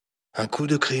un coup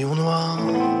de crayon noir.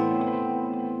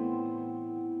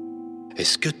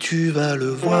 Est-ce que tu vas le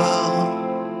voir?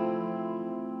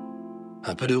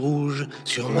 Un peu de rouge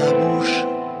sur ma bouche.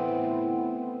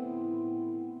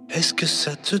 Est-ce que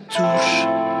ça te touche?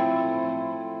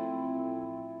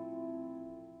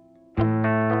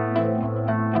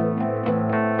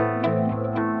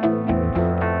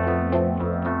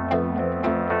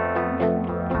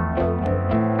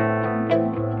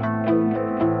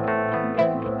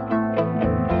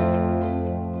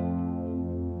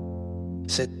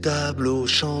 Cette table aux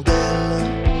chandelles,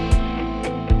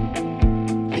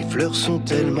 les fleurs sont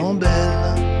tellement belles,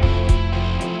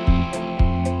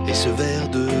 et ce verre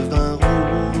de vin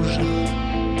rouge,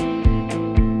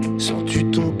 sens-tu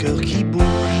ton cœur qui bouge?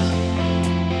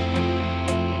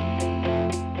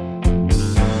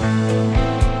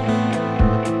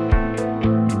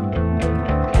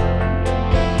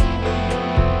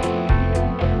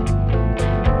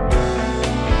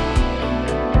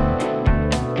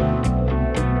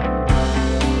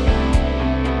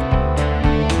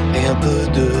 Un peu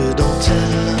de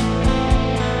dentelle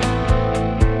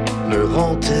me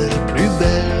rend-elle plus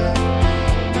belle?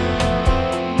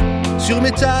 Sur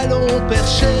mes talons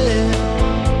perchés,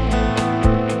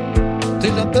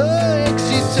 t'es un peu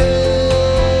excité.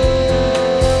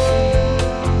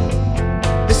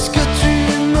 Est-ce que tu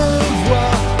me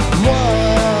vois, moi,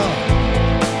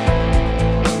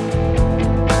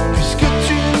 puisque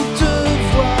tu ne te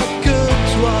vois que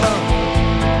toi?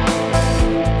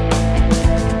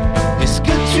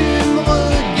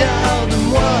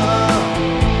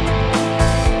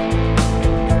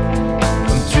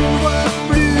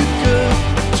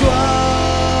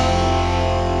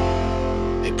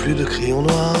 Plus de crayon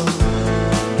noir,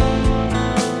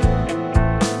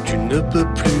 tu ne peux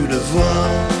plus le voir.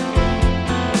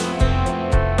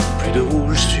 Plus de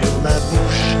rouge sur ma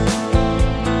bouche,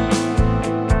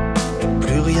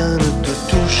 plus rien ne te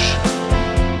touche.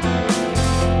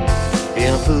 Et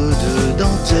un peu de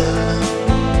dentelle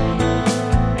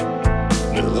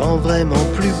me rend vraiment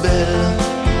plus belle.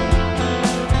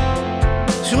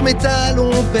 Sur mes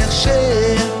talons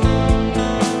perchés,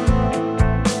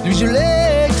 lui je l'ai